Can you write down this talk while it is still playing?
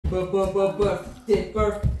Birthday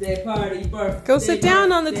party, birthday. Go sit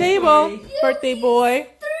down on the table, party. birthday boy.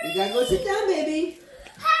 You gotta go sit down, baby.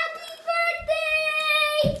 Happy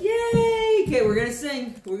birthday! Yay! Okay, we're gonna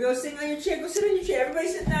sing. We're gonna sing on your chair. Go sit on your chair. Everybody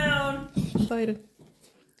sit down. Excited.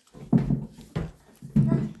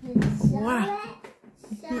 Wow.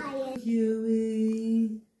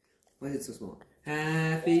 Huey. Why is it so small?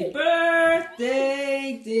 Happy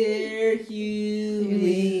birthday, dear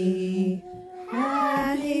Huey.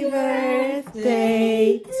 Happy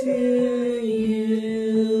birthday to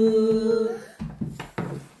you.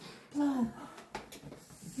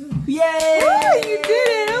 Yay! Oh, you did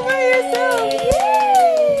it all by yourself.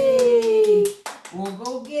 Yay! We'll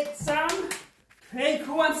go get some cake.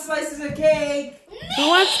 Who wants slices of cake? Who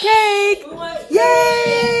wants cake? Who wants cake?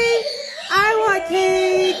 Yay! I want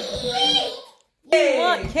cake. We Yay!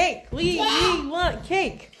 want cake. We want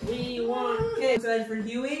cake. We want cake. Excited for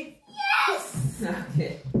Huey? Yes!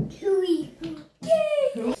 Okay. Huey.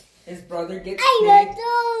 His brother gets I cake.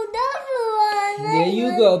 don't know. There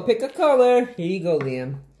you go. Pick a color. Here you go,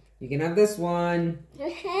 Liam. You can have this one.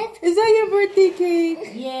 Is that your birthday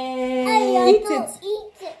cake? Yay! Eat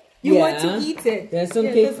it. You want to Yeah. eat it. There's some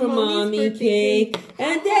Yeah, cake that's for Mommy's Mommy birthday cake.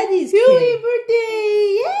 And Daddy's Huey cake.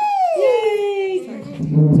 birthday! Yay! Yay! It's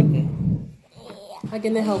okay. How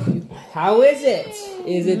can I help you? How is it?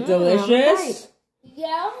 Is it delicious?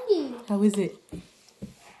 Yummy. How is it?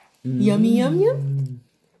 Yummy, yum, yum?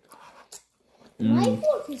 My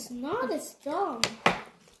fork is not as strong.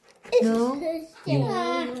 No? Do you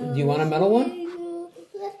want a metal one?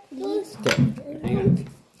 Please. Hang on.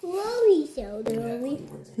 Chloe showed me.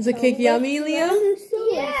 Is the cake yummy, Liam?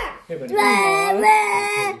 Yeah. Here, buddy.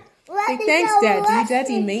 Hey, thanks, Daddy.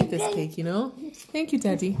 Daddy made this cake, you know? Thank you,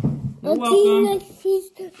 Daddy. You're welcome.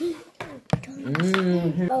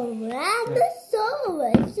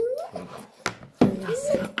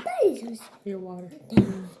 Your water.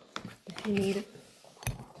 You need it.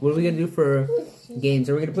 What are we gonna do for games?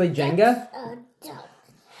 Are we gonna play Jenga?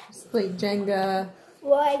 Let's play Jenga.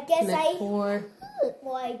 Well, I guess Connect 4.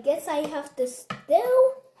 I guess I have to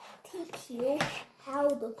still teach you how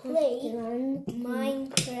to play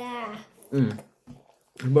Minecraft.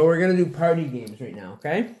 But we're gonna do party games right now,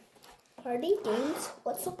 okay? Party games?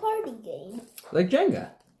 What's a party game? Like Jenga.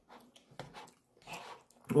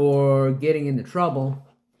 Or getting into trouble.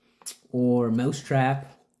 Or mousetrap.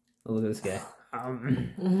 Oh, look at this guy.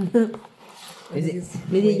 Is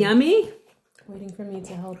it yummy? Waiting for me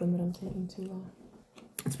to help him, but I'm taking too long.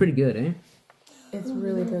 It's pretty good, eh? It's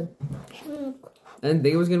really good. I didn't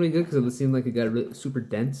think it was gonna be good because it seemed like it got really, super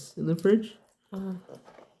dense in the fridge.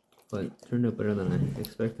 But it turned out better than I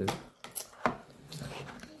expected.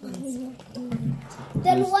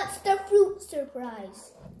 Then what's the fruit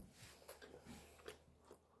surprise?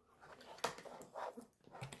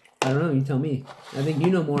 I don't know, you tell me. I think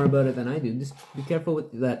you know more about it than I do. Just be careful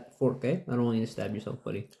with that fork, okay? I don't want you to stab yourself,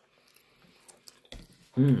 buddy.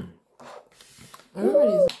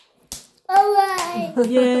 Everybody's... Alright.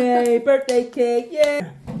 Yay! Birthday cake! Yay!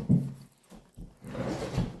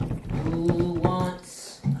 Who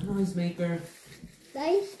wants a noisemaker?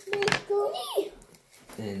 Nice maker.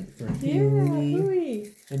 And for Yeah, Huey.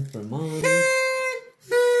 hurry. And for Mommy. Let's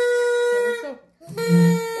go.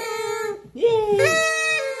 Yay!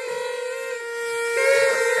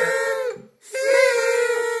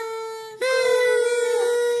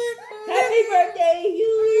 Happy birthday,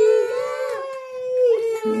 Huey!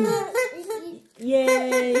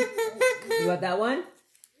 Yay! You want that one?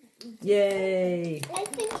 Yay! I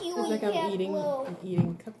think you It's like I'm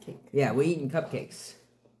eating cupcake. Yeah, we're eating cupcakes.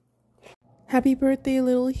 Happy birthday,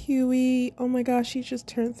 little Huey. Oh my gosh, he just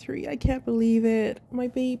turned 3. I can't believe it. My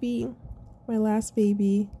baby. My last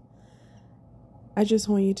baby. I just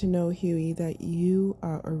want you to know, Huey, that you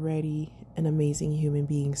are already an amazing human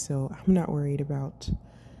being. So I'm not worried about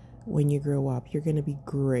when you grow up. You're going to be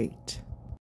great.